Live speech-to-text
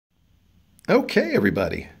Okay,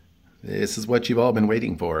 everybody, this is what you've all been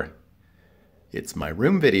waiting for. It's my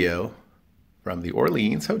room video from the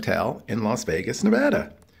Orleans Hotel in Las Vegas,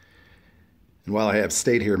 Nevada. And while I have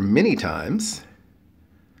stayed here many times,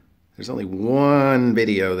 there's only one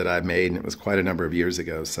video that I've made, and it was quite a number of years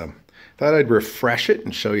ago, so I thought I'd refresh it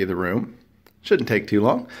and show you the room. Shouldn't take too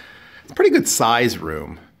long. It's a pretty good size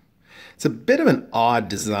room. It's a bit of an odd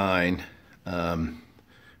design,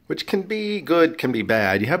 which can be good, can be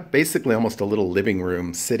bad. You have basically almost a little living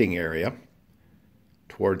room sitting area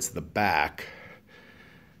towards the back,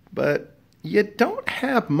 but you don't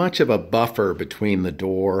have much of a buffer between the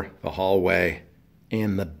door, the hallway,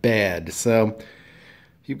 and the bed. So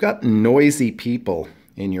if you've got noisy people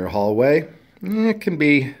in your hallway, it can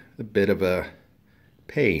be a bit of a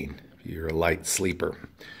pain if you're a light sleeper.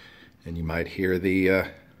 And you might hear the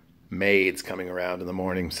maids coming around in the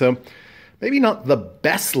morning. So maybe not the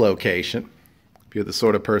best location if you're the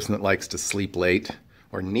sort of person that likes to sleep late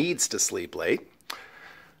or needs to sleep late.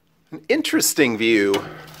 An interesting view.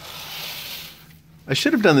 I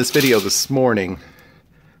should have done this video this morning.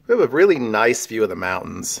 We have a really nice view of the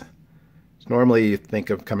mountains. Normally you think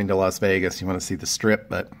of coming to Las Vegas, you want to see the Strip,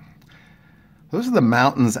 but those are the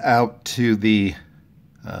mountains out to the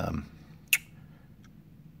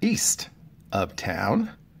east of town.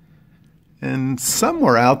 And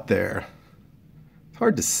somewhere out there, it's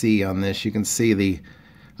hard to see on this, you can see the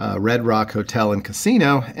Red Rock Hotel and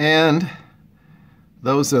Casino, and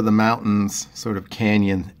those are the mountains, sort of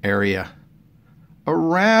canyon area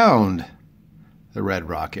around the Red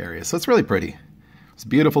Rock area. So it's really pretty. It was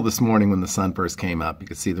beautiful this morning when the sun first came up. You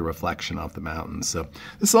could see the reflection off the mountains. So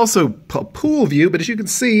this is also a pool view, but as you can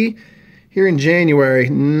see, here in January,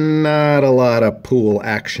 not a lot of pool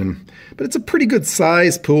action. But it's a pretty good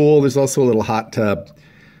size pool. There's also a little hot tub.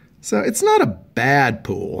 So it's not a bad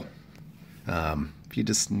pool if you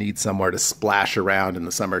just need somewhere to splash around in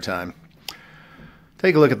the summertime.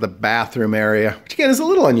 Take a look at the bathroom area, which again is a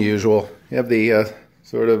little unusual. You have the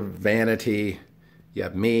sort of vanity. You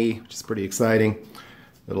have me, which is pretty exciting.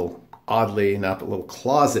 Little, oddly enough, a little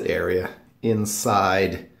closet area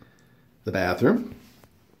inside the bathroom.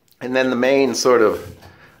 And then the main sort of,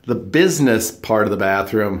 the business part of the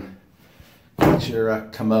bathroom, got your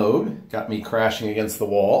commode, got me crashing against the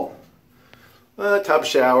wall. Tub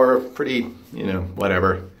shower, pretty,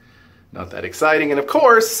 whatever. Not that exciting. And of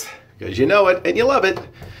course, because you know it and you love it,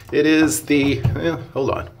 it is the, hold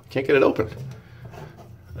on, can't get it open.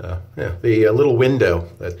 The little window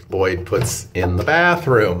that Boyd puts in the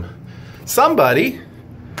bathroom. Somebody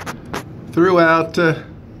threw out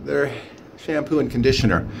their shampoo and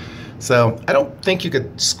conditioner. So I don't think you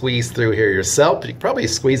could squeeze through here yourself, but you could probably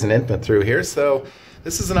squeeze an infant through here. So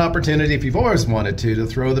this is an opportunity, if you've always wanted to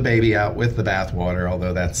throw the baby out with the bath water,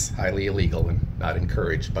 although that's highly illegal and not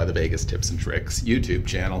encouraged by the Vegas Tips and Tricks YouTube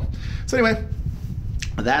channel. So anyway,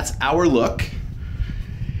 that's our look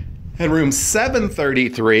at room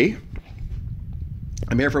 733.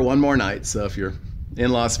 I'm here for one more night, so if you're in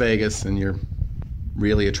Las Vegas and you're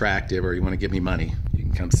really attractive or you want to give me money, you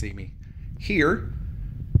can come see me here.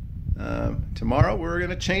 Tomorrow we're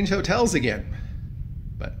going to change hotels again.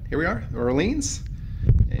 But here we are, Orleans.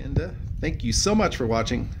 And thank you so much for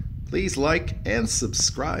watching. Please like and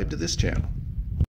subscribe to this channel.